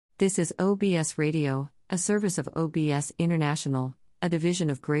This is OBS Radio, a service of OBS International, a division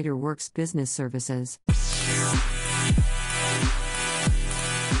of Greater Works Business Services.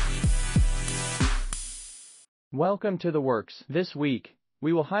 Welcome to The Works. This week,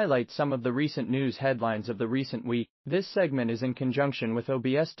 we will highlight some of the recent news headlines of the recent week. This segment is in conjunction with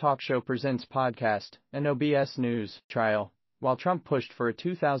OBS Talk Show Presents podcast and OBS News trial. While Trump pushed for a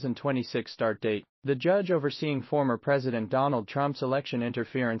 2026 start date, the judge overseeing former President Donald Trump's election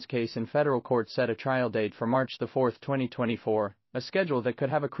interference case in federal court set a trial date for March 4, 2024, a schedule that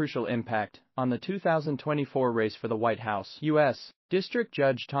could have a crucial impact on the 2024 race for the White House. U.S. District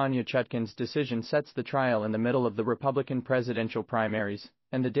Judge Tanya Chutkan's decision sets the trial in the middle of the Republican presidential primaries,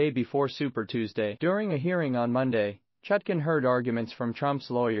 and the day before Super Tuesday. During a hearing on Monday, Chutkan heard arguments from Trump's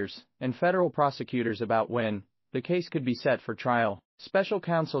lawyers and federal prosecutors about when the case could be set for trial. Special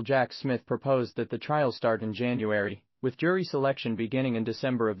counsel Jack Smith proposed that the trial start in January, with jury selection beginning in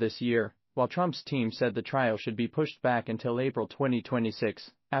December of this year, while Trump's team said the trial should be pushed back until April 2026,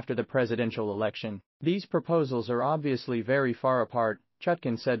 after the presidential election. These proposals are obviously very far apart,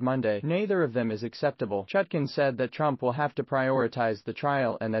 Chutkan said Monday. Neither of them is acceptable. Chutkan said that Trump will have to prioritize the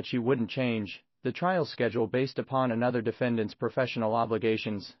trial and that she wouldn't change the trial schedule based upon another defendant's professional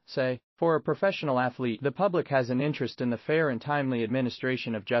obligations, say. For a professional athlete, the public has an interest in the fair and timely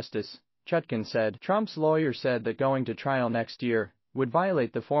administration of justice, Chutkan said. Trump's lawyer said that going to trial next year would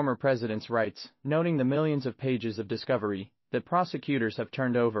violate the former president's rights, noting the millions of pages of discovery that prosecutors have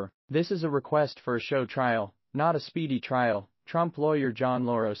turned over. This is a request for a show trial, not a speedy trial, Trump lawyer John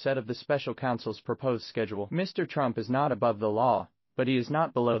Lauro said of the special counsel's proposed schedule. Mr. Trump is not above the law, but he is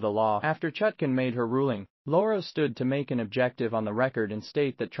not below the law. After Chutkan made her ruling, Lauro stood to make an objective on the record and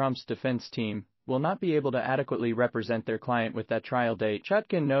state that Trump's defense team will not be able to adequately represent their client with that trial date.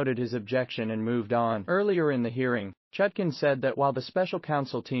 Chutkan noted his objection and moved on. Earlier in the hearing, Chutkan said that while the special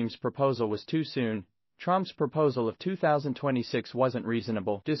counsel team's proposal was too soon, Trump's proposal of 2026 wasn't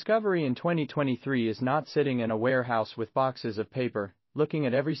reasonable. Discovery in 2023 is not sitting in a warehouse with boxes of paper, looking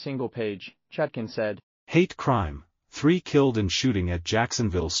at every single page, Chutkan said. Hate crime. 3 killed in shooting at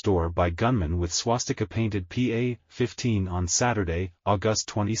Jacksonville store by gunman with swastika-painted PA-15 on Saturday, August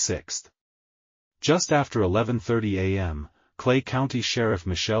 26. Just after 11:30 a.m., Clay County Sheriff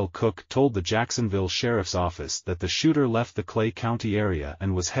Michelle Cook told the Jacksonville Sheriff's Office that the shooter left the Clay County area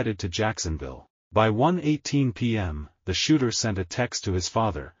and was headed to Jacksonville. By 1:18 p.m., the shooter sent a text to his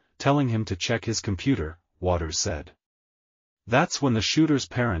father, telling him to check his computer, Waters said. That's when the shooter's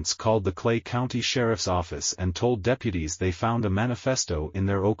parents called the Clay County Sheriff's Office and told deputies they found a manifesto in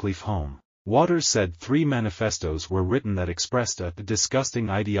their Oakleaf home. Waters said 3 manifestos were written that expressed a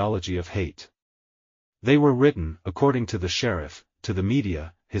disgusting ideology of hate. They were written, according to the sheriff, to the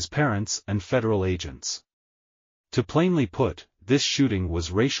media, his parents, and federal agents. To plainly put, this shooting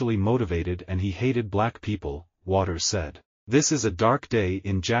was racially motivated and he hated black people, Waters said. This is a dark day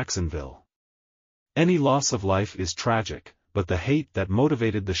in Jacksonville. Any loss of life is tragic, but the hate that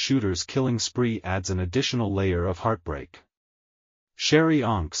motivated the shooter's killing spree adds an additional layer of heartbreak. Sherry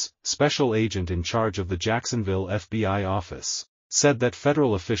Onks, special agent in charge of the Jacksonville FBI office, said that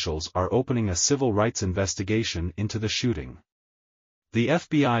federal officials are opening a civil rights investigation into the shooting. The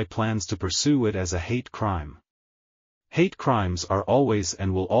FBI plans to pursue it as a hate crime. Hate crimes are always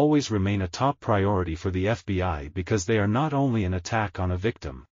and will always remain a top priority for the FBI because they are not only an attack on a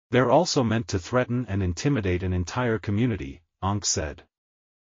victim, they're also meant to threaten and intimidate an entire community, Onk said.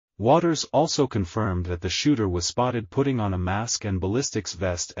 Waters also confirmed that the shooter was spotted putting on a mask and ballistics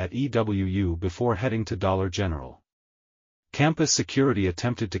vest at EWU before heading to Dollar General. Campus security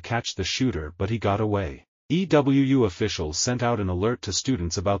attempted to catch the shooter but he got away. EWU officials sent out an alert to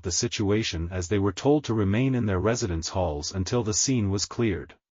students about the situation as they were told to remain in their residence halls until the scene was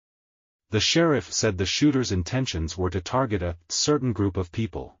cleared. The sheriff said the shooter's intentions were to target a certain group of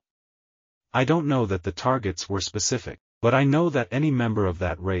people. I don't know that the targets were specific, but I know that any member of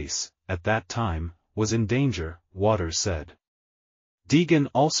that race, at that time, was in danger, Waters said. Deegan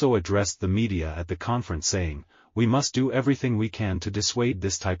also addressed the media at the conference saying, we must do everything we can to dissuade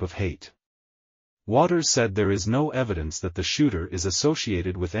this type of hate. Waters said there is no evidence that the shooter is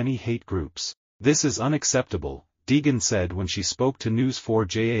associated with any hate groups. This is unacceptable, Deegan said when she spoke to News 4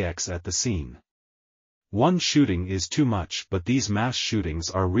 JAX at the scene. One shooting is too much, but these mass shootings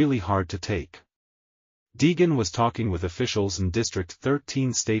are really hard to take. Deegan was talking with officials in District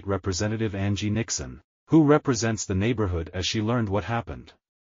 13 State Representative Angie Nixon, who represents the neighborhood, as she learned what happened.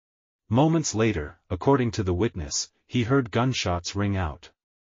 Moments later, according to the witness, he heard gunshots ring out.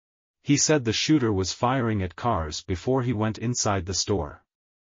 He said the shooter was firing at cars before he went inside the store.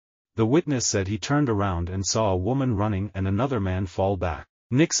 The witness said he turned around and saw a woman running and another man fall back.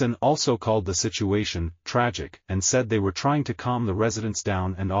 Nixon also called the situation tragic and said they were trying to calm the residents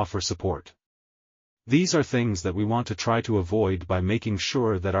down and offer support. These are things that we want to try to avoid by making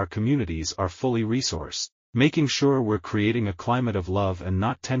sure that our communities are fully resourced, making sure we're creating a climate of love and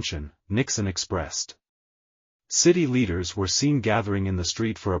not tension, Nixon expressed. City leaders were seen gathering in the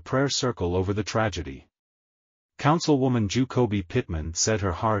street for a prayer circle over the tragedy. Councilwoman Jacoby Pittman said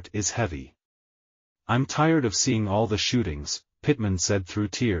her heart is heavy. "I'm tired of seeing all the shootings," Pittman said through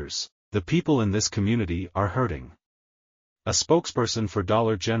tears. "The people in this community are hurting." A spokesperson for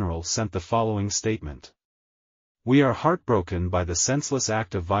Dollar General sent the following statement. "We are heartbroken by the senseless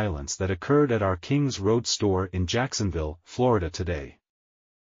act of violence that occurred at our Kings Road store in Jacksonville, Florida today.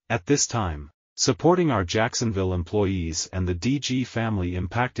 At this time, supporting our Jacksonville employees and the DG family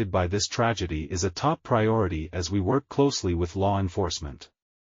impacted by this tragedy is a top priority as we work closely with law enforcement."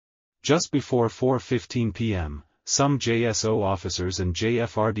 Just before 4:15 p.m., some JSO officers and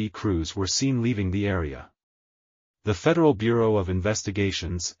JFRD crews were seen leaving the area. The Federal Bureau of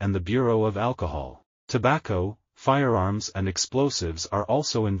Investigations and the Bureau of Alcohol, Tobacco, Firearms and Explosives are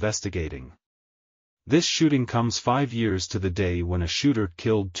also investigating. This shooting comes 5 years to the day when a shooter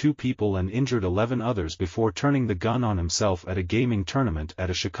killed 2 people and injured 11 others before turning the gun on himself at a gaming tournament at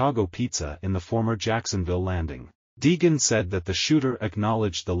a Chicago Pizza in the former Jacksonville Landing. Deegan said that the shooter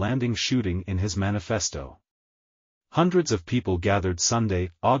acknowledged the Landing shooting in his manifesto. Hundreds of people gathered Sunday,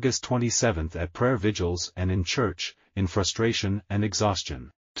 August 27 at prayer vigils and in church, in frustration and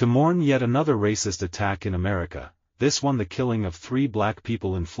exhaustion, to mourn yet another racist attack in America, this one the killing of 3 black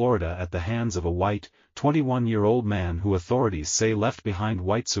people in Florida at the hands of a white, 21-year-old man who authorities say left behind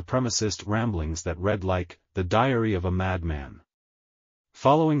white supremacist ramblings that read like, the diary of a madman.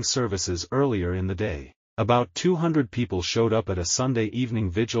 Following services earlier in the day, about 200 people showed up at a Sunday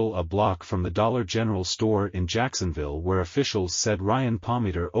evening vigil a block from the Dollar General store in Jacksonville where officials said Ryan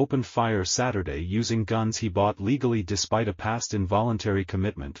Palmiter opened fire Saturday using guns he bought legally despite a past involuntary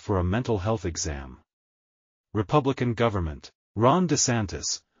commitment for a mental health exam. Republican government. Ron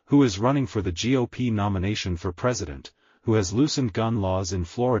DeSantis, who is running for the GOP nomination for president, who has loosened gun laws in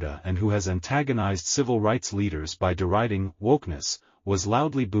Florida and who has antagonized civil rights leaders by deriding wokeness, was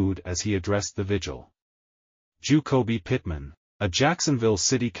loudly booed as he addressed the vigil. Jacoby Pittman, a Jacksonville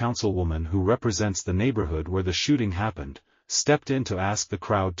City Councilwoman who represents the neighborhood where the shooting happened, stepped in to ask the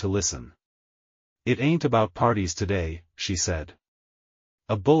crowd to listen. "It ain't about parties today," she said.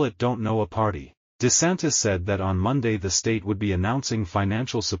 "A bullet don't know a party." DeSantis said that on Monday the state would be announcing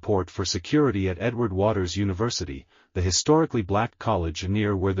financial support for security at Edward Waters University, the historically black college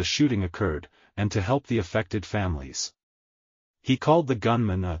near where the shooting occurred, and to help the affected families. He called the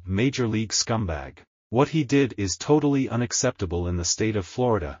gunman a major league scumbag. "What he did is totally unacceptable in the state of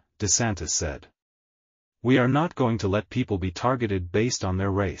Florida," DeSantis said. "We are not going to let people be targeted based on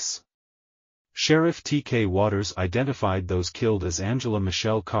their race." Sheriff T.K. Waters identified those killed as Angela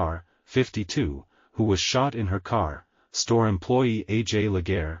Michelle Carr, 52, who was shot in her car, store employee A.J.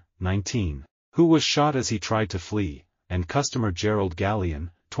 Laguerre, 19, who was shot as he tried to flee, and customer Gerald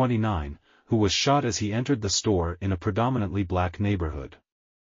Gallion, 29, who was shot as he entered the store in a predominantly black neighborhood.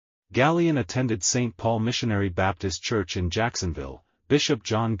 Gallion attended St. Paul Missionary Baptist Church in Jacksonville, Bishop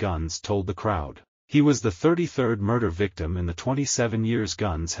John Guns told the crowd. "He was the 33rd murder victim in the 27 years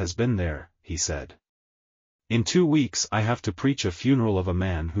Guns has been there," he said. "In 2 weeks I have to preach a funeral of a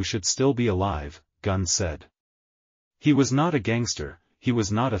man who should still be alive," Guns said. "He was not a gangster, he was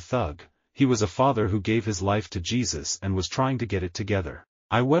not a thug, he was a father who gave his life to Jesus and was trying to get it together.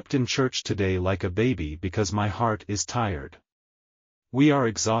 I wept in church today like a baby because my heart is tired. We are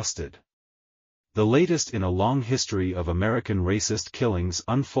exhausted." The latest in a long history of American racist killings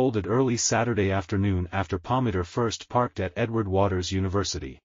unfolded early Saturday afternoon after Palmiter first parked at Edward Waters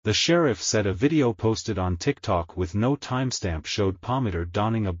University. The sheriff said a video posted on TikTok with no timestamp showed Palmiter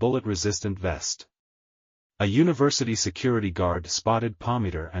donning a bullet-resistant vest. A university security guard spotted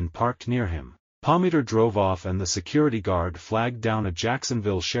Palmiter and parked near him. Palmiter drove off and the security guard flagged down a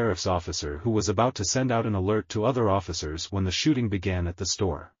Jacksonville sheriff's officer who was about to send out an alert to other officers when the shooting began at the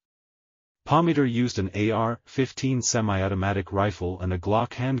store. Palmiter used an AR-15 semi-automatic rifle and a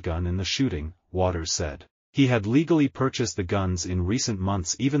Glock handgun in the shooting, Waters said. He had legally purchased the guns in recent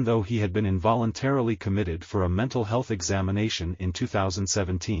months even though he had been involuntarily committed for a mental health examination in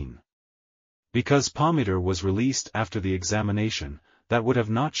 2017. Because Palmiter was released after the examination, that would have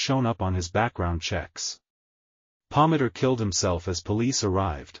not shown up on his background checks. Palmiter killed himself as police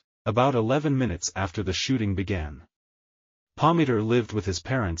arrived, about 11 minutes after the shooting began. Palmiter lived with his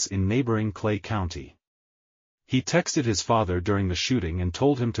parents in neighboring Clay County. He texted his father during the shooting and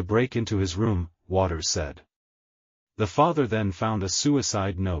told him to break into his room, Waters said. The father then found a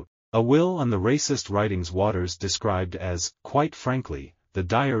suicide note, a will, and the racist writings Waters described as, quite frankly, the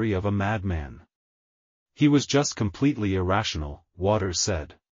diary of a madman. He was just completely irrational, Waters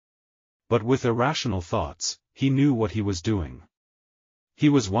said. But with irrational thoughts, he knew what he was doing. He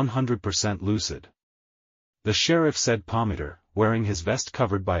was 100% lucid. The sheriff said Palmiter, wearing his vest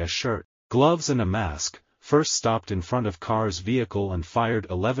covered by a shirt, gloves and a mask, first stopped in front of Carr's vehicle and fired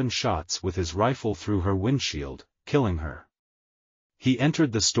 11 shots with his rifle through her windshield, killing her. He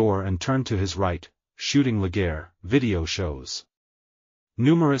entered the store and turned to his right, shooting Laguerre, video shows.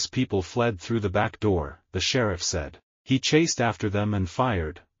 Numerous people fled through the back door, the sheriff said. He chased after them and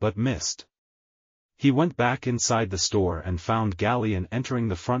fired, but missed. He went back inside the store and found Gallion entering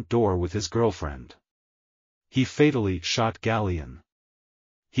the front door with his girlfriend. He fatally shot Gallion.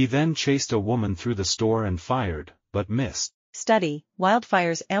 He then chased a woman through the store and fired, but missed. Study: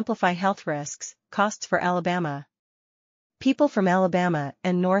 Wildfires Amplify Health Risks, Costs for Alabama. People from Alabama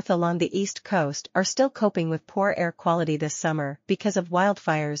and north along the East Coast are still coping with poor air quality this summer because of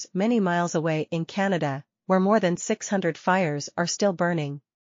wildfires many miles away in Canada, where more than 600 fires are still burning.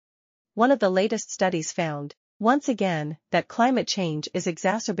 One of the latest studies found, once again, that climate change is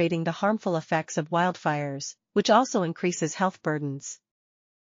exacerbating the harmful effects of wildfires, which also increases health burdens.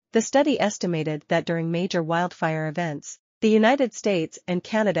 The study estimated that during major wildfire events, the United States and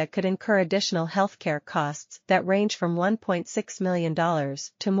Canada could incur additional healthcare costs that range from $1.6 million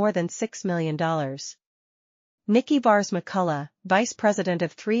to more than $6 million. Nikki Vars-McCullough, Vice President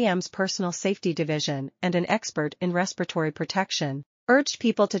of 3M's Personal Safety Division and an expert in respiratory protection, urged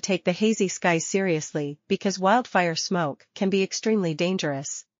people to take the hazy skies seriously because wildfire smoke can be extremely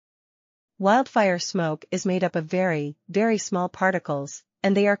dangerous. Wildfire smoke is made up of very, very small particles,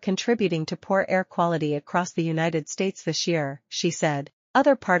 and they are contributing to poor air quality across the United States this year, she said.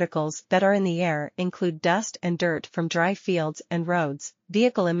 Other particles that are in the air include dust and dirt from dry fields and roads,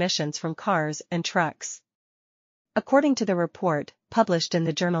 vehicle emissions from cars and trucks. According to the report, published in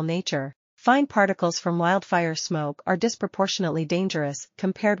the journal Nature, fine particles from wildfire smoke are disproportionately dangerous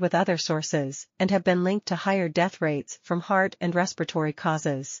compared with other sources and have been linked to higher death rates from heart and respiratory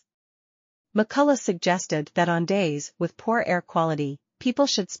causes. McCullough suggested that on days with poor air quality, people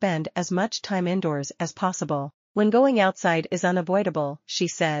should spend as much time indoors as possible. When going outside is unavoidable, she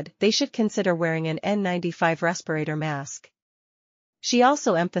said, they should consider wearing an N95 respirator mask. She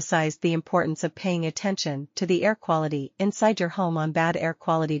also emphasized the importance of paying attention to the air quality inside your home on bad air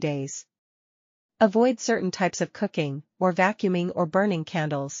quality days. Avoid certain types of cooking, or vacuuming or burning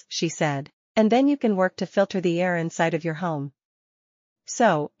candles, she said, and then you can work to filter the air inside of your home.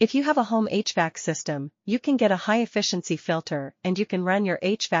 So, if you have a home HVAC system, you can get a high-efficiency filter and you can run your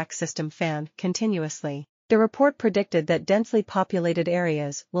HVAC system fan continuously. The report predicted that densely populated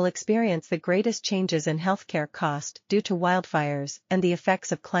areas will experience the greatest changes in healthcare cost due to wildfires and the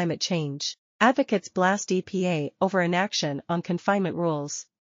effects of climate change. Advocates blast EPA over inaction on confinement rules.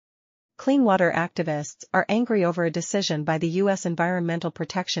 Clean water activists are angry over a decision by the U.S. Environmental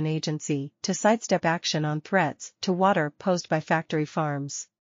Protection Agency to sidestep action on threats to water posed by factory farms.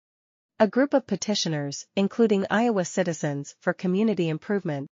 A group of petitioners, including Iowa Citizens for Community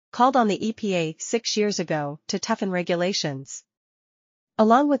Improvement, called on the EPA 6 years ago to toughen regulations.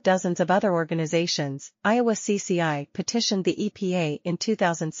 Along with dozens of other organizations, Iowa CCI petitioned the EPA in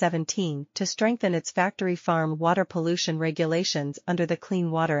 2017 to strengthen its factory farm water pollution regulations under the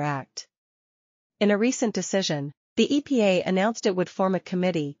Clean Water Act. In a recent decision, the EPA announced it would form a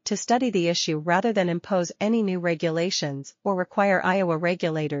committee to study the issue rather than impose any new regulations or require Iowa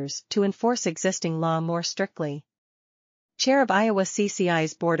regulators to enforce existing law more strictly. Chair of Iowa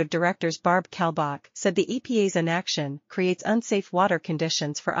CCI's Board of Directors Barb Kalbach said the EPA's inaction creates unsafe water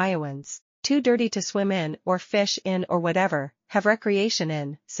conditions for Iowans, too dirty to swim in or fish in or whatever, have recreation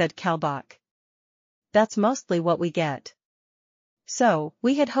in, said Kalbach. That's mostly what we get. So,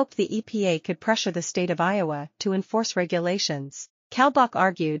 we had hoped the EPA could pressure the state of Iowa to enforce regulations. Kalbach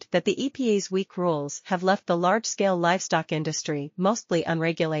argued that the EPA's weak rules have left the large-scale livestock industry mostly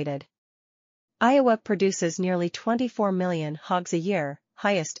unregulated. Iowa produces nearly 24 million hogs a year,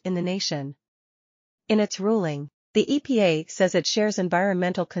 highest in the nation. In its ruling, the EPA says it shares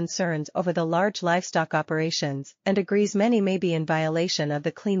environmental concerns over the large livestock operations and agrees many may be in violation of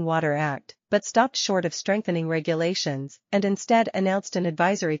the Clean Water Act, but stopped short of strengthening regulations and instead announced an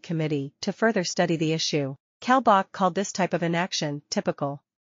advisory committee to further study the issue. Kalbach called this type of inaction typical.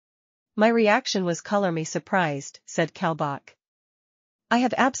 My reaction was color me surprised, said Kalbach. I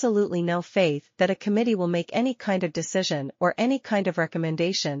have absolutely no faith that a committee will make any kind of decision or any kind of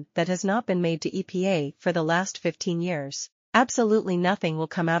recommendation that has not been made to EPA for the last 15 years. Absolutely nothing will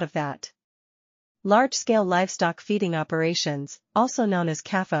come out of that. Large-scale livestock feeding operations, also known as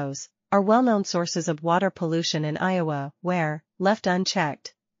CAFOs, are well-known sources of water pollution in Iowa, where, left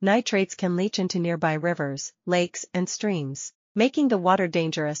unchecked, nitrates can leach into nearby rivers, lakes, and streams, making the water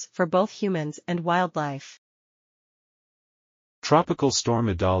dangerous for both humans and wildlife. Tropical storm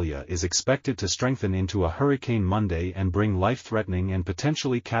Idalia is expected to strengthen into a hurricane Monday and bring life-threatening and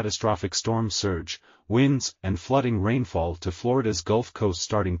potentially catastrophic storm surge, winds, and flooding rainfall to Florida's Gulf Coast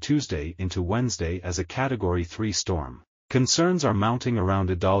starting Tuesday into Wednesday as a Category 3 storm. Concerns are mounting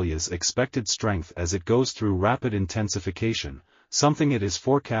around Idalia's expected strength as it goes through rapid intensification, something it is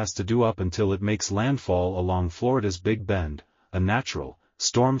forecast to do up until it makes landfall along Florida's Big Bend, a natural,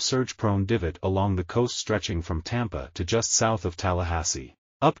 storm surge-prone divot along the coast stretching from Tampa to just south of Tallahassee.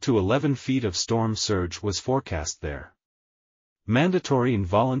 Up to 11 feet of storm surge was forecast there. Mandatory and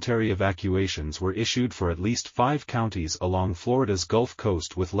voluntary evacuations were issued for at least 5 counties along Florida's Gulf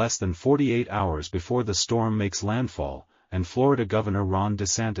Coast with less than 48 hours before the storm makes landfall, and Florida Governor Ron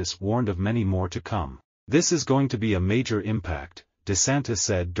DeSantis warned of many more to come. "This is going to be a major impact," DeSantis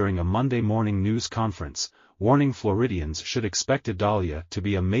said during a Monday morning news conference, warning Floridians should expect Idalia to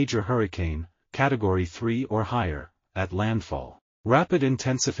be a major hurricane, Category 3 or higher, at landfall. Rapid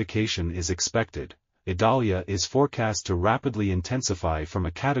intensification is expected. Idalia is forecast to rapidly intensify from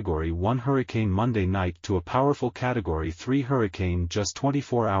a Category 1 hurricane Monday night to a powerful Category 3 hurricane just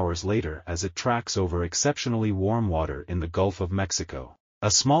 24 hours later as it tracks over exceptionally warm water in the Gulf of Mexico.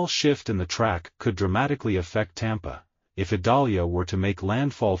 A small shift in the track could dramatically affect Tampa. If Idalia were to make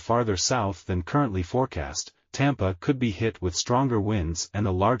landfall farther south than currently forecast, Tampa could be hit with stronger winds and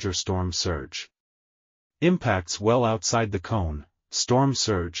a larger storm surge. Impacts well outside the cone. Storm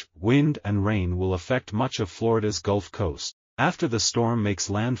surge, wind and rain will affect much of Florida's Gulf Coast. After the storm makes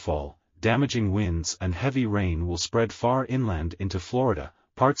landfall, damaging winds and heavy rain will spread far inland into Florida,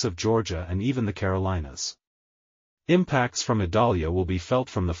 parts of Georgia and even the Carolinas. Impacts from Idalia will be felt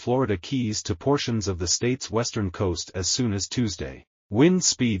from the Florida Keys to portions of the state's western coast as soon as Tuesday. Wind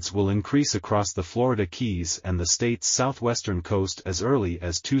speeds will increase across the Florida Keys and the state's southwestern coast as early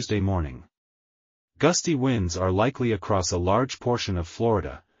as Tuesday morning. Gusty winds are likely across a large portion of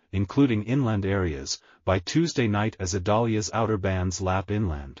Florida, including inland areas, by Tuesday night as Idalia's outer bands lap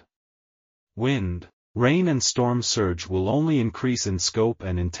inland. Wind, rain and storm surge will only increase in scope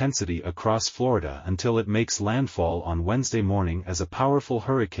and intensity across Florida until it makes landfall on Wednesday morning as a powerful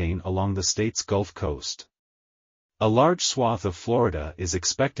hurricane along the state's Gulf Coast. A large swath of Florida is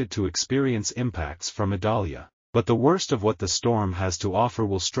expected to experience impacts from Idalia, but the worst of what the storm has to offer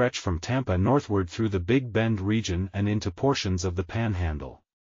will stretch from Tampa northward through the Big Bend region and into portions of the Panhandle.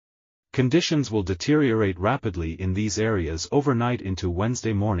 Conditions will deteriorate rapidly in these areas overnight into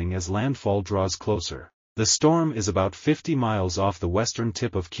Wednesday morning as landfall draws closer. The storm is about 50 miles off the western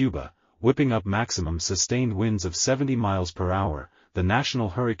tip of Cuba, whipping up maximum sustained winds of 70 miles per hour, the National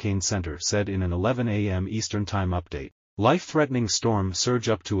Hurricane Center said in an 11 a.m. Eastern Time update. Life-threatening storm surge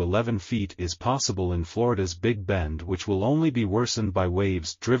up to 11 feet is possible in Florida's Big Bend, which will only be worsened by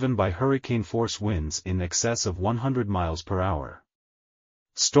waves driven by hurricane-force winds in excess of 100 miles per hour.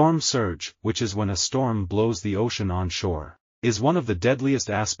 Storm surge, which is when a storm blows the ocean onshore, is one of the deadliest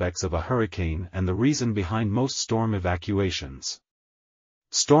aspects of a hurricane and the reason behind most storm evacuations.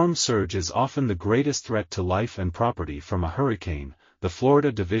 Storm surge is often the greatest threat to life and property from a hurricane, the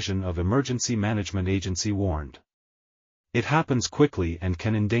Florida Division of Emergency Management Agency warned. It happens quickly and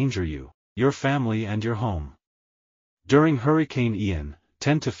can endanger you, your family and your home. During Hurricane Ian,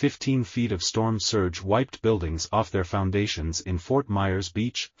 10 to 15 feet of storm surge wiped buildings off their foundations in Fort Myers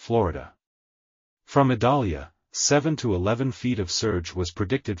Beach, Florida. From Idalia, 7 to 11 feet of surge was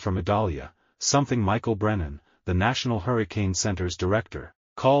predicted from Idalia, something Michael Brennan, the National Hurricane Center's director,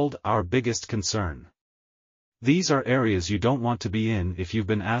 called our biggest concern. These are areas you don't want to be in if you've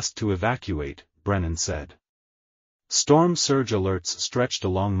been asked to evacuate, Brennan said. Storm surge alerts stretched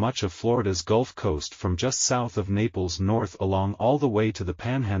along much of Florida's Gulf Coast from just south of Naples north along all the way to the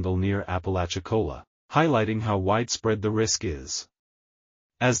Panhandle near Apalachicola, highlighting how widespread the risk is.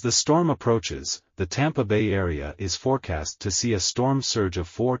 As the storm approaches, the Tampa Bay area is forecast to see a storm surge of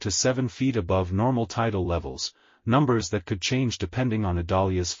 4 to 7 feet above normal tidal levels, numbers that could change depending on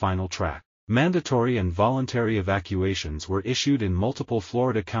Idalia's final track. Mandatory and voluntary evacuations were issued in multiple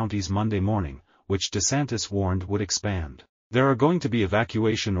Florida counties Monday morning, which DeSantis warned would expand. There are going to be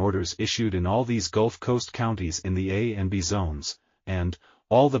evacuation orders issued in all these Gulf Coast counties in the A and B zones, and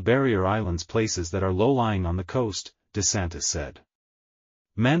all the barrier islands places that are low-lying on the coast, DeSantis said.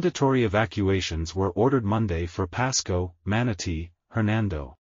 Mandatory evacuations were ordered Monday for Pasco, Manatee,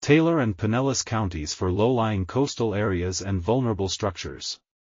 Hernando, Taylor and Pinellas counties for low-lying coastal areas and vulnerable structures.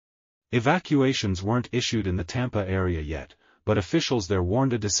 Evacuations weren't issued in the Tampa area yet, but officials there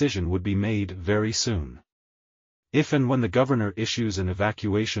warned a decision would be made very soon. If and when the governor issues an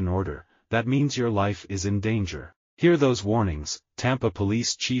evacuation order, that means your life is in danger. Hear those warnings, Tampa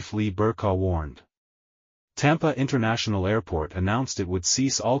Police Chief Lee Burkaw warned. Tampa International Airport announced it would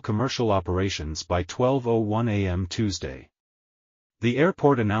cease all commercial operations by 12:01 a.m. Tuesday. The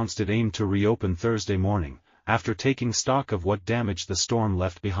airport announced it aimed to reopen Thursday morning, after taking stock of what damage the storm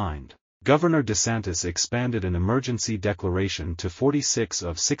left behind. Governor DeSantis expanded an emergency declaration to 46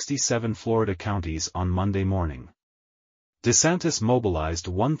 of 67 Florida counties on Monday morning. DeSantis mobilized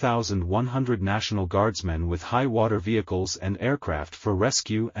 1,100 National Guardsmen with high-water vehicles and aircraft for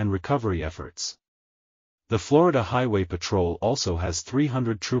rescue and recovery efforts. The Florida Highway Patrol also has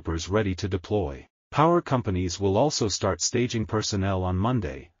 300 troopers ready to deploy. Power companies will also start staging personnel on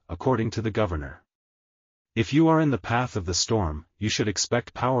Monday, according to the governor. If you are in the path of the storm, you should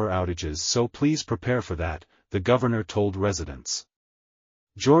expect power outages, so please prepare for that, the governor told residents.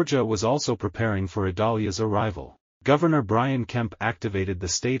 Georgia was also preparing for Idalia's arrival. Governor Brian Kemp activated the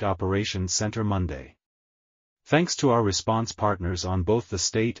State Operations Center Monday. Thanks to our response partners on both the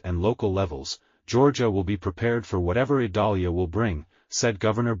state and local levels, Georgia will be prepared for whatever Idalia will bring, said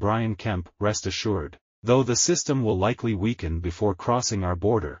Governor Brian Kemp. Rest assured, though the system will likely weaken before crossing our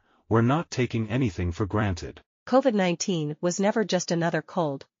border, we're not taking anything for granted. COVID-19 was never just another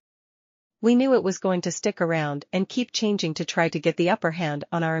cold. We knew it was going to stick around and keep changing to try to get the upper hand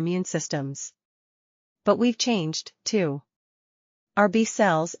on our immune systems. But we've changed, too. Our B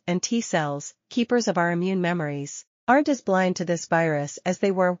cells and T cells, keepers of our immune memories, aren't as blind to this virus as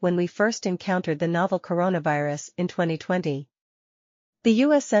they were when we first encountered the novel coronavirus in 2020. The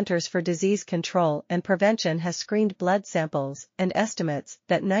U.S. Centers for Disease Control and Prevention has screened blood samples and estimates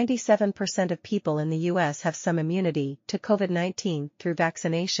that 97% of people in the U.S. have some immunity to COVID-19 through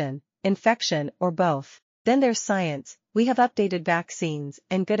vaccination, infection, or both. Then there's science. We have updated vaccines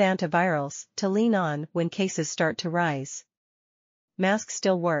and good antivirals to lean on when cases start to rise. Masks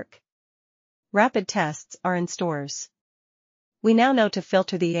still work. Rapid tests are in stores. We now know to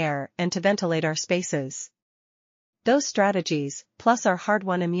filter the air and to ventilate our spaces. Those strategies, plus our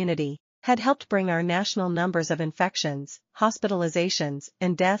hard-won immunity, had helped bring our national numbers of infections, hospitalizations,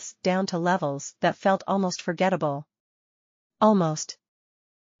 and deaths down to levels that felt almost forgettable. Almost.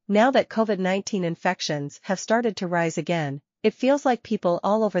 Now that COVID-19 infections have started to rise again, it feels like people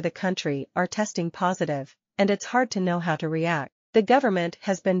all over the country are testing positive, and it's hard to know how to react. The government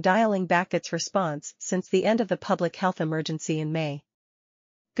has been dialing back its response since the end of the public health emergency in May.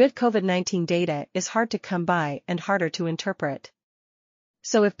 Good COVID-19 data is hard to come by and harder to interpret.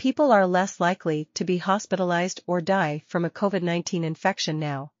 So if people are less likely to be hospitalized or die from a COVID-19 infection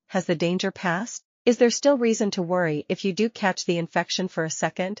now, has the danger passed? Is there still reason to worry if you do catch the infection for a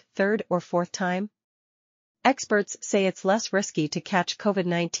second, third, or fourth time? Experts say it's less risky to catch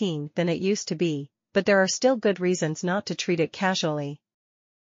COVID-19 than it used to be, but there are still good reasons not to treat it casually.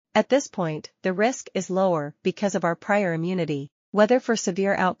 At this point, the risk is lower because of our prior immunity, whether for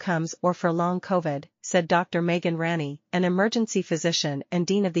severe outcomes or for long COVID, said Dr. Megan Ranney, an emergency physician and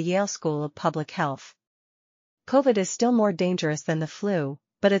dean of the Yale School of Public Health. COVID is still more dangerous than the flu,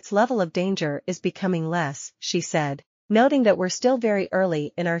 but its level of danger is becoming less, she said, noting that we're still very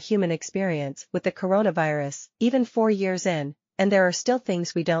early in our human experience with the coronavirus, even 4 years in, and there are still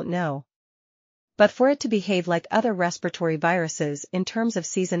things we don't know. But for it to behave like other respiratory viruses in terms of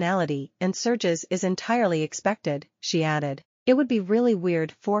seasonality and surges is entirely expected, she added. It would be really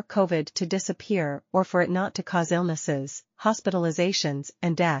weird for COVID to disappear or for it not to cause illnesses, hospitalizations,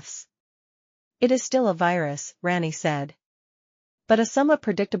 and deaths. It is still a virus, Ranney said. But a somewhat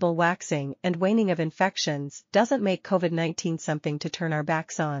predictable waxing and waning of infections doesn't make COVID-19 something to turn our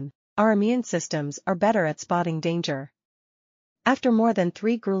backs on. Our immune systems are better at spotting danger. After more than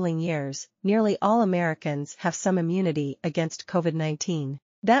 3 grueling years, nearly all Americans have some immunity against COVID-19.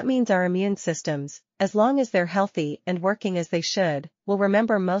 That means our immune systems, as long as they're healthy and working as they should, will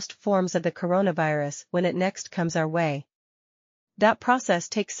remember most forms of the coronavirus when it next comes our way. That process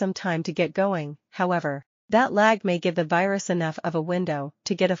takes some time to get going, however. That lag may give the virus enough of a window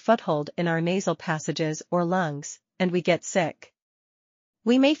to get a foothold in our nasal passages or lungs, and we get sick.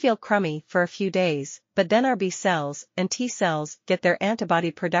 We may feel crummy for a few days, but then our B cells and T cells get their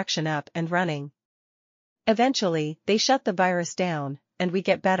antibody production up and running. Eventually, they shut the virus down, and we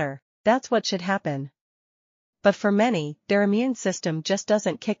get better. That's what should happen. But for many, their immune system just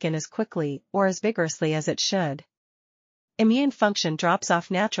doesn't kick in as quickly or as vigorously as it should. Immune function drops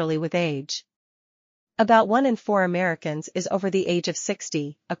off naturally with age. About 1 in 4 Americans is over the age of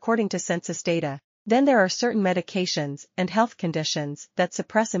 60, according to census data. Then there are certain medications and health conditions that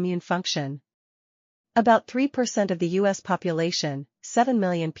suppress immune function. About 3% of the U.S. population, 7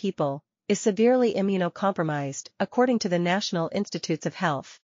 million people, is severely immunocompromised, according to the National Institutes of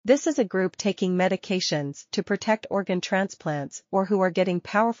Health. This is a group taking medications to protect organ transplants or who are getting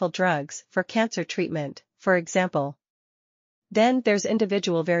powerful drugs for cancer treatment, for example. Then there's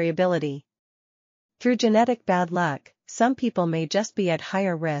individual variability. Through genetic bad luck, some people may just be at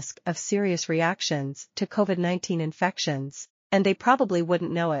higher risk of serious reactions to COVID-19 infections, and they probably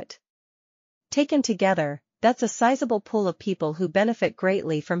wouldn't know it. Taken together, that's a sizable pool of people who benefit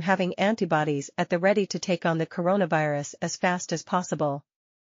greatly from having antibodies at the ready to take on the coronavirus as fast as possible.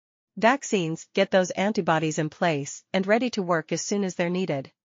 Vaccines get those antibodies in place and ready to work as soon as they're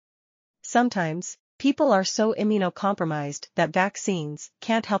needed. Sometimes, people are so immunocompromised that vaccines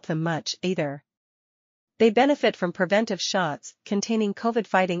can't help them much either. They benefit from preventive shots containing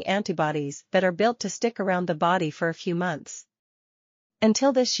COVID-fighting antibodies that are built to stick around the body for a few months.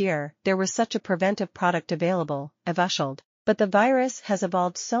 Until this year, there was such a preventive product available, Evusheld, but the virus has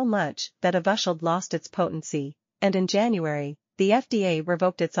evolved so much that Evusheld lost its potency, and in January, the FDA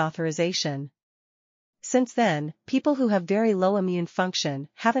revoked its authorization. Since then, people who have very low immune function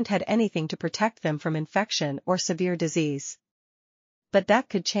haven't had anything to protect them from infection or severe disease. But that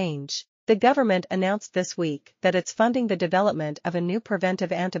could change. The government announced this week that it's funding the development of a new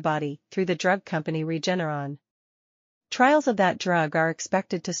preventive antibody through the drug company Regeneron. Trials of that drug are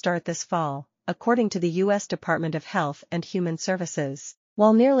expected to start this fall, according to the U.S. Department of Health and Human Services.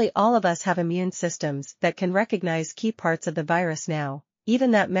 While nearly all of us have immune systems that can recognize key parts of the virus now,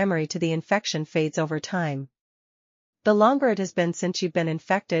 even that memory to the infection fades over time. The longer it has been since you've been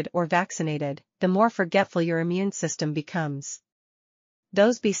infected or vaccinated, the more forgetful your immune system becomes.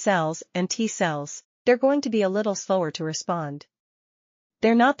 Those B cells and T cells, they're going to be a little slower to respond.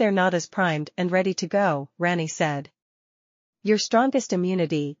 They're not as primed and ready to go, Rani said. Your strongest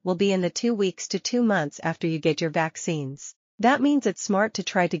immunity will be in the 2 weeks to 2 months after you get your vaccines. That means it's smart to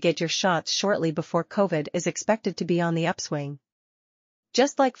try to get your shots shortly before COVID is expected to be on the upswing.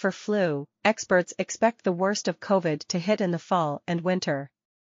 Just like for flu, experts expect the worst of COVID to hit in the fall and winter.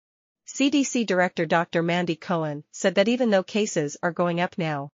 CDC Director Dr. Mandy Cohen said that even though cases are going up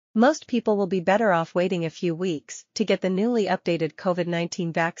now, most people will be better off waiting a few weeks to get the newly updated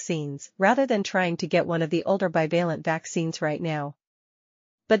COVID-19 vaccines rather than trying to get one of the older bivalent vaccines right now.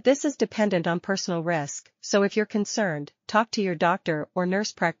 But this is dependent on personal risk, so if you're concerned, talk to your doctor or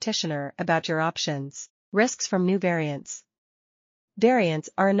nurse practitioner about your options. Risks from new variants. Variants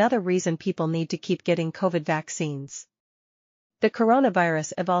are another reason people need to keep getting COVID vaccines. The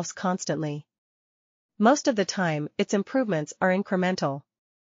coronavirus evolves constantly. Most of the time, its improvements are incremental.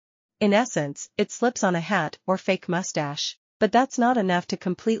 In essence, it slips on a hat or fake mustache, but that's not enough to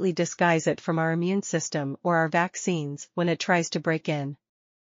completely disguise it from our immune system or our vaccines when it tries to break in.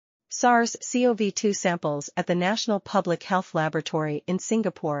 SARS-CoV-2 samples at the National Public Health Laboratory in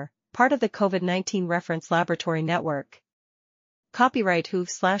Singapore, part of the COVID-19 Reference Laboratory Network. Copyright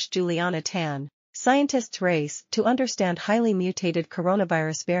Hu/Juliana Tan. Scientists race to understand highly mutated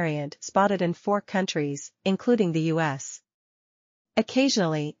coronavirus variant spotted in 4 countries, including the U.S.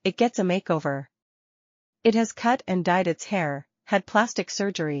 Occasionally, it gets a makeover. It has cut and dyed its hair, had plastic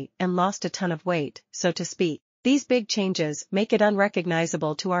surgery and lost a ton of weight, so to speak. These big changes make it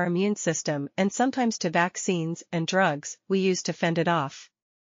unrecognizable to our immune system and sometimes to vaccines and drugs we use to fend it off.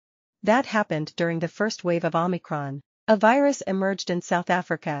 That happened during the first wave of Omicron. A virus emerged in South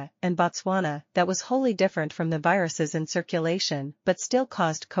Africa and Botswana that was wholly different from the viruses in circulation but still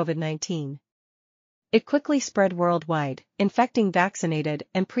caused COVID-19. It quickly spread worldwide, infecting vaccinated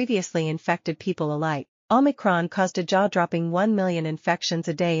and previously infected people alike. Omicron caused a jaw-dropping 1 million infections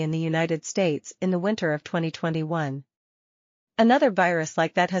a day in the United States in the winter of 2021. Another virus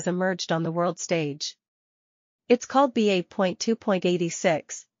like that has emerged on the world stage. It's called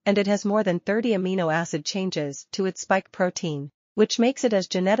BA.2.86, and it has more than 30 amino acid changes to its spike protein, which makes it as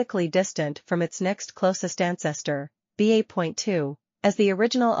genetically distant from its next closest ancestor, BA.2, as the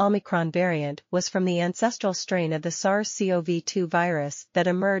original Omicron variant was from the ancestral strain of the SARS-CoV-2 virus that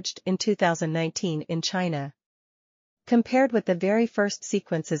emerged in 2019 in China. Compared with the very first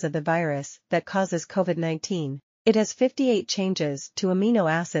sequences of the virus that causes COVID-19, it has 58 changes to amino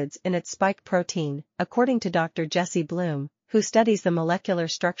acids in its spike protein, according to Dr. Jesse Bloom, who studies the molecular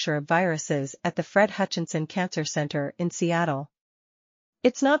structure of viruses at the Fred Hutchinson Cancer Center in Seattle.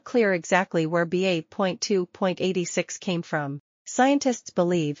 It's not clear exactly where BA.2.86 came from. Scientists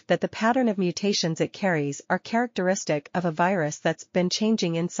believe that the pattern of mutations it carries are characteristic of a virus that's been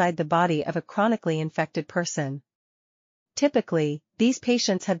changing inside the body of a chronically infected person. Typically, these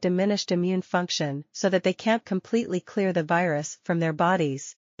patients have diminished immune function so that they can't completely clear the virus from their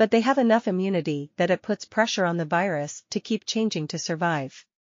bodies, but they have enough immunity that it puts pressure on the virus to keep changing to survive.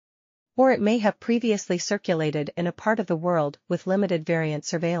 Or it may have previously circulated in a part of the world with limited variant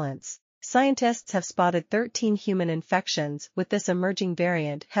surveillance. Scientists have spotted 13 human infections with this emerging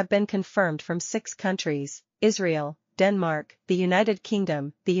variant have been confirmed from 6 countries: Israel, Denmark, the United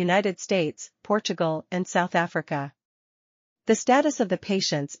Kingdom, the United States, Portugal, and South Africa. The status of the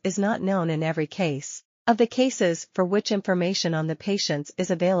patients is not known in every case. Of the cases for which information on the patients is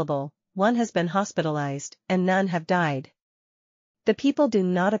available, 1 has been hospitalized, and none have died. The people do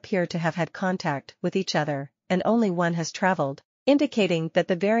not appear to have had contact with each other, and only 1 has traveled, indicating that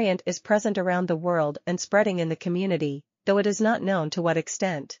the variant is present around the world and spreading in the community, though it is not known to what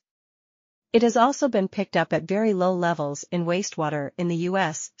extent. It has also been picked up at very low levels in wastewater in the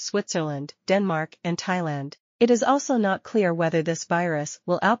US, Switzerland, Denmark, and Thailand. It is also not clear whether this virus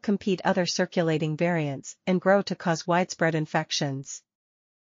will outcompete other circulating variants and grow to cause widespread infections.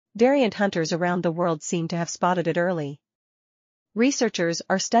 Variant hunters around the world seem to have spotted it early. Researchers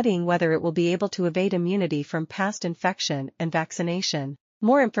are studying whether it will be able to evade immunity from past infection and vaccination.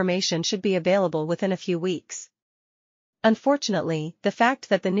 More information should be available within a few weeks. Unfortunately, the fact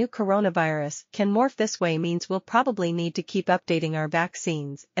that the new coronavirus can morph this way means we'll probably need to keep updating our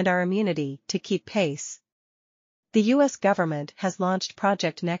vaccines and our immunity to keep pace. The US government has launched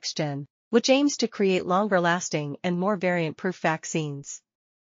Project NextGen, which aims to create longer-lasting and more variant-proof vaccines.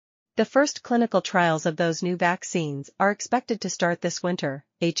 The first clinical trials of those new vaccines are expected to start this winter,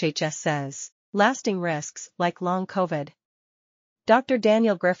 HHS says. Lasting risks, like long COVID. Dr.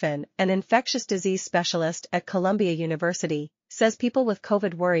 Daniel Griffin, an infectious disease specialist at Columbia University, says people with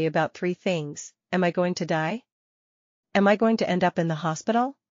COVID worry about 3 things. Am I going to die? Am I going to end up in the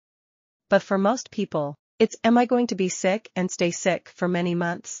hospital? But for most people, it's, am I going to be sick and stay sick for many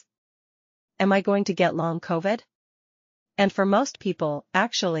months? Am I going to get long COVID? And for most people,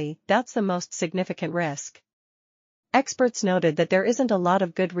 actually, that's the most significant risk. Experts noted that there isn't a lot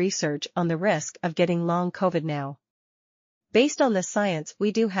of good research on the risk of getting long COVID now. Based on the science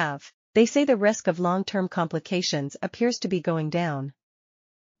we do have, they say the risk of long-term complications appears to be going down.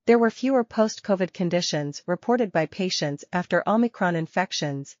 There were fewer post-COVID conditions reported by patients after Omicron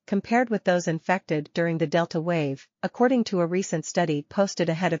infections compared with those infected during the Delta wave, according to a recent study posted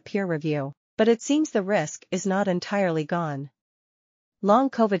ahead of peer review, but it seems the risk is not entirely gone.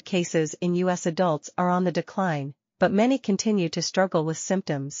 Long COVID cases in U.S. adults are on the decline, but many continue to struggle with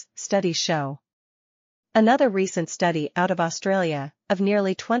symptoms, studies show. Another recent study out of Australia, of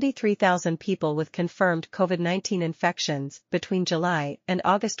nearly 23,000 people with confirmed COVID-19 infections between July and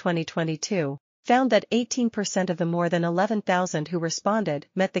August 2022, found that 18% of the more than 11,000 who responded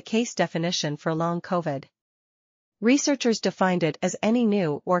met the case definition for long COVID. Researchers defined it as any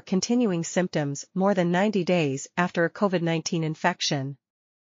new or continuing symptoms more than 90 days after a COVID-19 infection.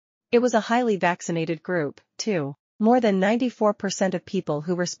 It was a highly vaccinated group, too. More than 94% of people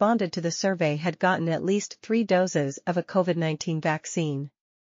who responded to the survey had gotten at least 3 doses of a COVID-19 vaccine.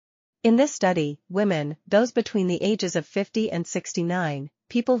 In this study, women, those between the ages of 50 and 69,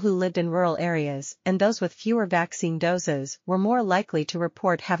 people who lived in rural areas, and those with fewer vaccine doses were more likely to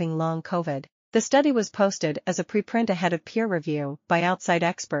report having long COVID. The study was posted as a preprint ahead of peer review by outside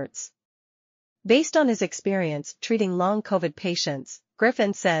experts. Based on his experience treating long COVID patients,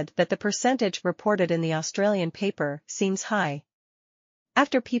 Griffin said that the percentage reported in the Australian paper seems high.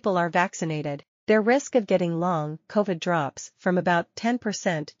 After people are vaccinated, their risk of getting long COVID drops from about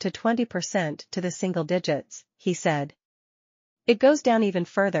 10% to 20% to the single digits, he said. It goes down even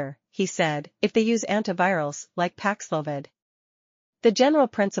further, he said, if they use antivirals like Paxlovid. The general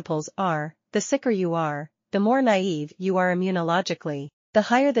principles are, the sicker you are, the more naive you are immunologically, the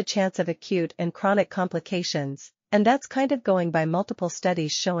higher the chance of acute and chronic complications, and that's kind of going by multiple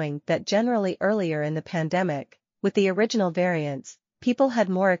studies showing that generally earlier in the pandemic, with the original variants, people had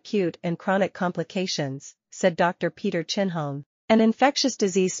more acute and chronic complications, said Dr. Peter Chinhong, an infectious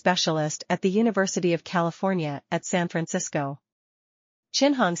disease specialist at the University of California at San Francisco.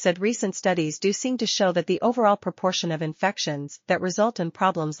 Chinhong said recent studies do seem to show that the overall proportion of infections that result in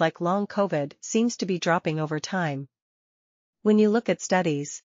problems like long COVID seems to be dropping over time. When you look at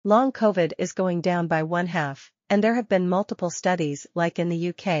studies, long COVID is going down by 1/2, and there have been multiple studies like in the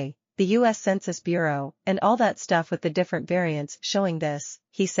UK, the US Census Bureau, and all that stuff with the different variants showing this,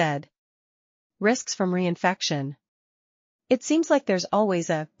 he said. Risks from reinfection. It seems like there's always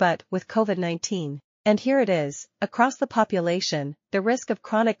a but with COVID-19, and here it is, across the population, the risk of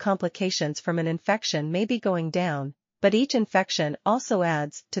chronic complications from an infection may be going down, but each infection also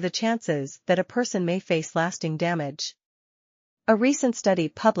adds to the chances that a person may face lasting damage. A recent study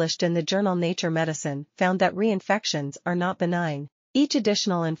published in the journal Nature Medicine found that reinfections are not benign. Each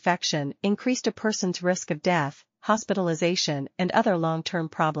additional infection increased a person's risk of death, hospitalization, and other long-term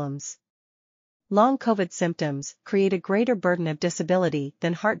problems. Long COVID symptoms create a greater burden of disability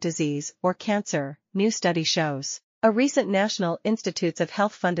than heart disease or cancer, new study shows. A recent National Institutes of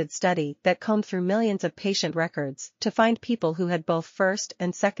Health-funded study that combed through millions of patient records to find people who had both first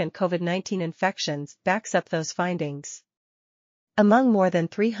and second COVID-19 infections backs up those findings. Among more than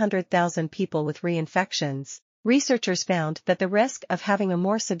 300,000 people with reinfections, researchers found that the risk of having a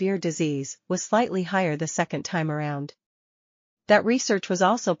more severe disease was slightly higher the second time around. That research was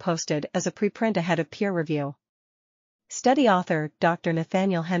also posted as a preprint ahead of peer review. Study author Dr.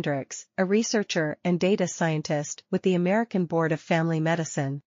 Nathaniel Hendricks, a researcher and data scientist with the American Board of Family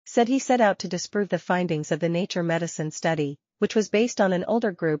Medicine, said he set out to disprove the findings of the Nature Medicine study, which was based on an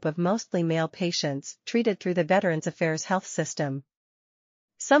older group of mostly male patients treated through the Veterans Affairs health system.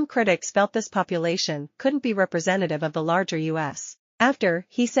 Some critics felt this population couldn't be representative of the larger U.S. After,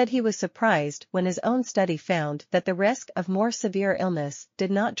 he said he was surprised when his own study found that the risk of more severe illness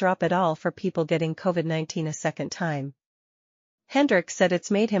did not drop at all for people getting COVID-19 a second time. Hendricks said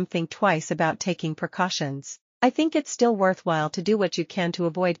it's made him think twice about taking precautions. I think it's still worthwhile to do what you can to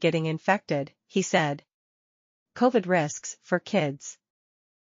avoid getting infected, he said. COVID risks for kids.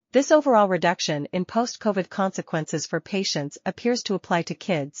 This overall reduction in post-COVID consequences for patients appears to apply to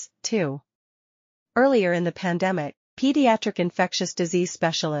kids, too. Earlier in the pandemic, pediatric infectious disease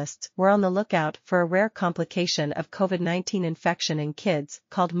specialists were on the lookout for a rare complication of COVID-19 infection in kids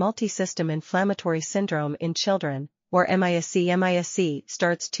called multisystem inflammatory syndrome in children, or MIS-C. MIS-C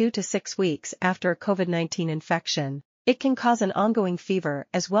starts 2 to 6 weeks after a COVID-19 infection. It can cause an ongoing fever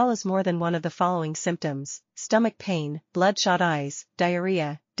as well as more than one of the following symptoms: stomach pain, bloodshot eyes,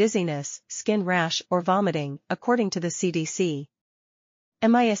 diarrhea, dizziness, skin rash or vomiting, according to the CDC.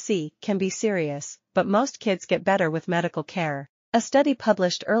 MIS-C can be serious, but most kids get better with medical care. A study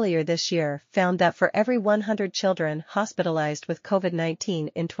published earlier this year found that for every 100 children hospitalized with COVID-19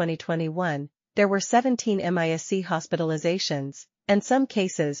 in 2021, there were 17 MIS-C hospitalizations, and some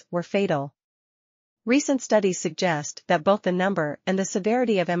cases were fatal. Recent studies suggest that both the number and the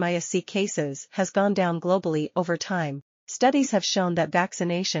severity of MIS-C cases has gone down globally over time. Studies have shown that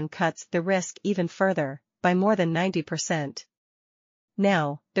vaccination cuts the risk even further, by more than 90%.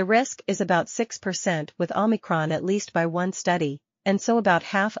 Now, the risk is about 6% with Omicron, at least by one study, and so about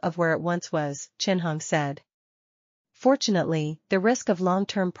half of where it once was, Chinhong said. Fortunately, the risk of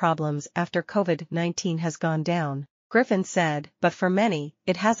long-term problems after COVID-19 has gone down, Griffin said, but for many,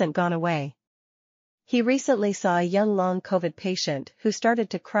 it hasn't gone away. He recently saw a young long COVID patient who started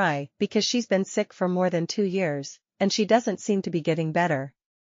to cry because she's been sick for more than 2 years, and she doesn't seem to be getting better.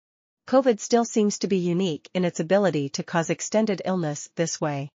 COVID still seems to be unique in its ability to cause extended illness this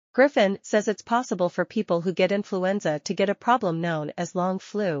way. Griffin says it's possible for people who get influenza to get a problem known as long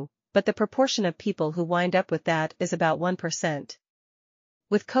flu, but the proportion of people who wind up with that is about 1%.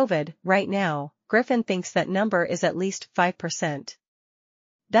 With COVID, right now, Griffin thinks that number is at least 5%.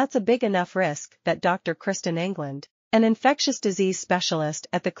 That's a big enough risk that Dr. Kristen England, an infectious disease specialist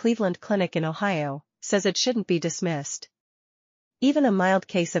at the Cleveland Clinic in Ohio, says it shouldn't be dismissed. Even a mild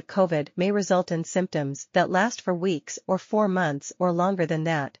case of COVID may result in symptoms that last for weeks or 4 months or longer than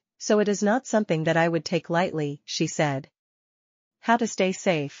that, so it is not something that I would take lightly, she said. How to stay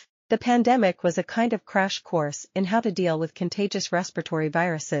safe. The pandemic was a kind of crash course in how to deal with contagious respiratory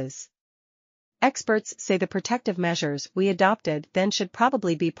viruses. Experts say the protective measures we adopted then should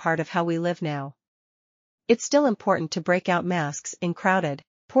probably be part of how we live now. It's still important to break out masks in crowded,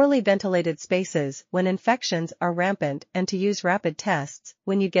 poorly ventilated spaces when infections are rampant, and to use rapid tests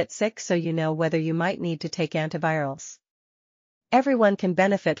when you get sick so you know whether you might need to take antivirals. Everyone can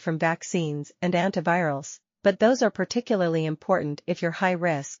benefit from vaccines and antivirals, but those are particularly important if you're high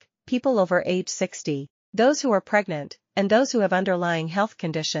risk, people over age 60, those who are pregnant, and those who have underlying health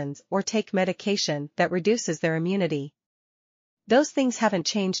conditions or take medication that reduces their immunity. Those things haven't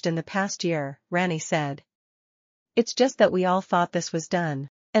changed in the past year, Rani said. It's just that we all thought this was done,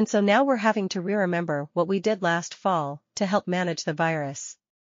 and so now we're having to remember what we did last fall to help manage the virus.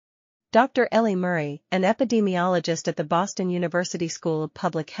 Dr. Ellie Murray, an epidemiologist at the Boston University School of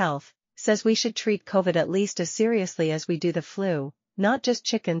Public Health, says we should treat COVID at least as seriously as we do the flu, not just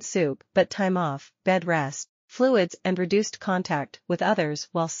chicken soup, but time off, bed rest, fluids and reduced contact with others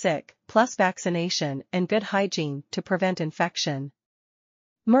while sick, plus vaccination and good hygiene to prevent infection.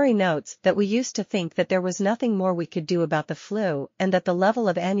 Murray notes that we used to think that there was nothing more we could do about the flu and that the level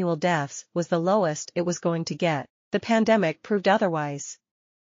of annual deaths was the lowest it was going to get. The pandemic proved otherwise.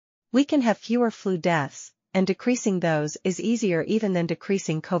 We can have fewer flu deaths, and decreasing those is easier even than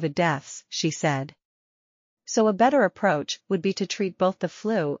decreasing COVID deaths, she said. So a better approach would be to treat both the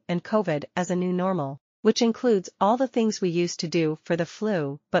flu and COVID as a new normal, which includes all the things we used to do for the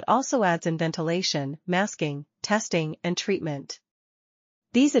flu but also adds in ventilation, masking, testing and treatment.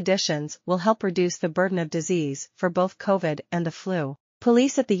 These additions will help reduce the burden of disease for both COVID and the flu.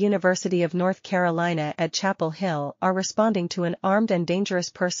 Police at the University of North Carolina at Chapel Hill are responding to an armed and dangerous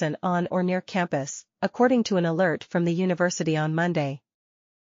person on or near campus, according to an alert from the university on Monday.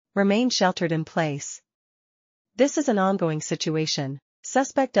 Remain sheltered in place. This is an ongoing situation.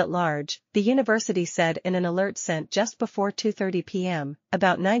 Suspect at large, the university said in an alert sent just before 2:30 p.m.,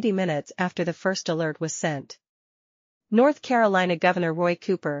 about 90 minutes after the first alert was sent. North Carolina Governor Roy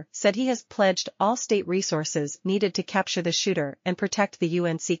Cooper said he has pledged all state resources needed to capture the shooter and protect the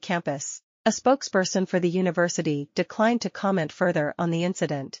UNC campus. A spokesperson for the university declined to comment further on the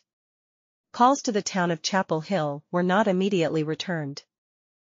incident. Calls to the town of Chapel Hill were not immediately returned.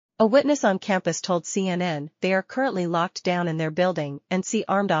 A witness on campus told CNN they are currently locked down in their building and see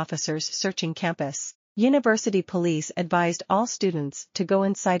armed officers searching campus. University police advised all students to go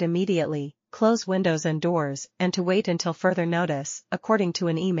inside immediately, close windows and doors, and to wait until further notice, according to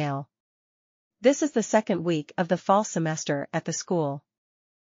an email. This is the second week of the fall semester at the school.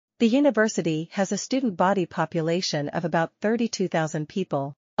 The university has a student body population of about 32,000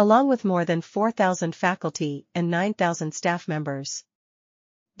 people, along with more than 4,000 faculty and 9,000 staff members.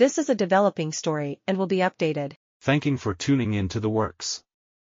 This is a developing story and will be updated. Thanking for tuning in to the works.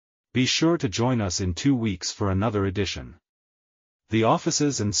 Be sure to join us in 2 weeks for another edition. The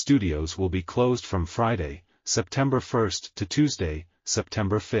offices and studios will be closed from Friday, September 1st to Tuesday,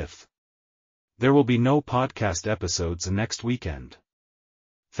 September 5th. There will be no podcast episodes next weekend.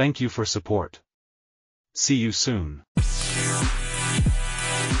 Thank you for support. See you soon.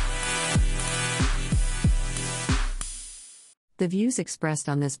 The views expressed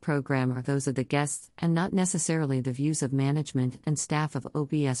on this program are those of the guests and not necessarily the views of management and staff of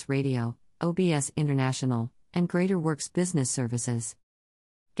OBS Radio, OBS International, and Greater Works Business Services.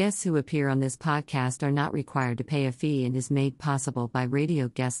 Guests who appear on this podcast are not required to pay a fee and is made possible by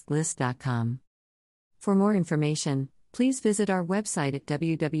radioguestlist.com. For more information, please visit our website at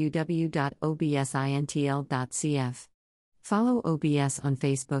www.obsintl.cf. Follow OBS on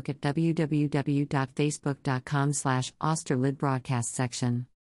Facebook at www.facebook.com/Austerlid section.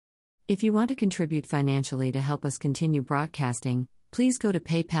 If you want to contribute financially to help us continue broadcasting, please go to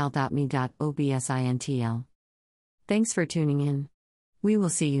paypal.me/obsintl. Thanks for tuning in. We will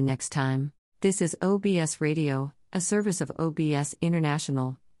see you next time. This is OBS Radio, a service of OBS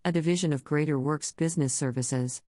International, a division of Greater Works Business Services.